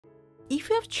If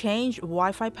you have changed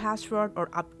Wi-Fi password or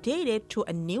updated to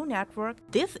a new network,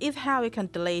 this is how you can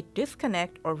delete,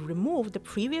 disconnect, or remove the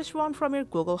previous one from your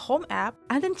Google Home app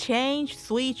and then change,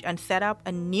 switch, and set up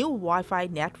a new Wi-Fi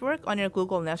network on your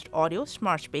Google Nest Audio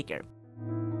smart speaker.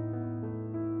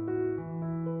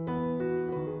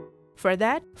 For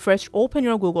that, first open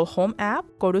your Google Home app,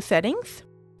 go to Settings,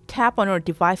 tap on your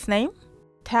device name,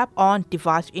 tap on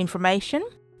Device Information,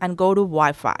 and go to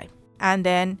Wi-Fi. And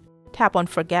then tap on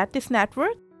Forget this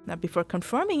network. Now before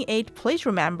confirming it, please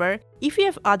remember, if you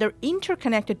have other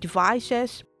interconnected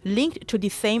devices linked to the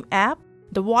same app,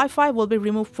 the Wi-Fi will be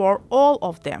removed for all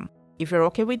of them. If you're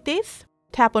okay with this,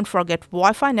 tap on Forget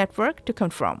Wi-Fi Network to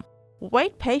confirm.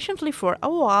 Wait patiently for a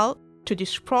while to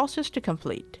this process to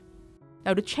complete.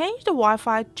 Now to change the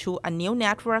Wi-Fi to a new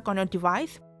network on your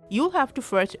device, you'll have to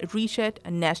first reset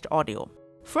Nest Audio.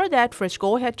 For that, first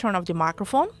go ahead, turn off the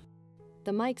microphone.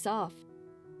 The mic's off.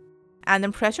 And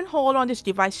then press and hold on this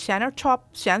device center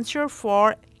top sensor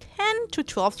for 10 to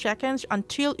 12 seconds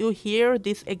until you hear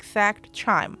this exact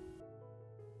chime.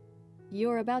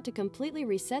 You're about to completely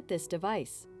reset this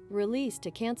device. Release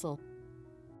to cancel.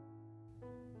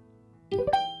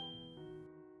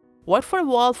 Wait for a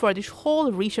while for this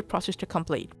whole reset process to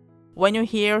complete. When you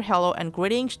hear hello and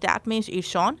greetings, that means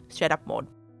it's on setup mode.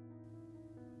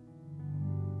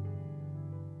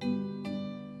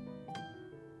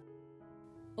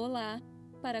 Olá!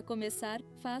 Para começar,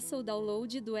 faça o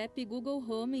download do app Google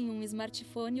Home em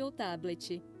smartphone ou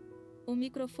tablet. O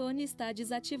microfone está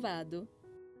desativado.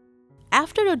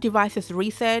 After your device is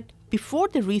reset, before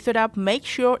the reset app, make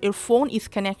sure your phone is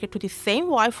connected to the same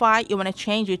Wi-Fi you want to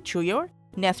change it to your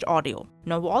Nest Audio.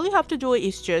 Now all you have to do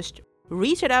is just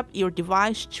reset up your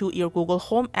device to your Google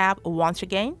Home app once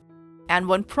again, and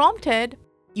when prompted,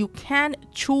 you can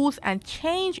choose and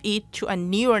change it to a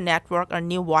newer network or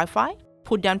new Wi-Fi.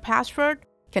 Put down password,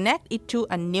 connect it to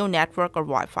a new network or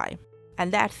Wi-Fi.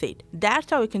 And that's it. That's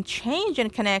how you can change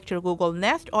and connect your Google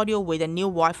Nest Audio with a new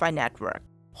Wi-Fi network.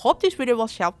 Hope this video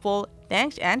was helpful.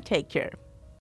 Thanks and take care.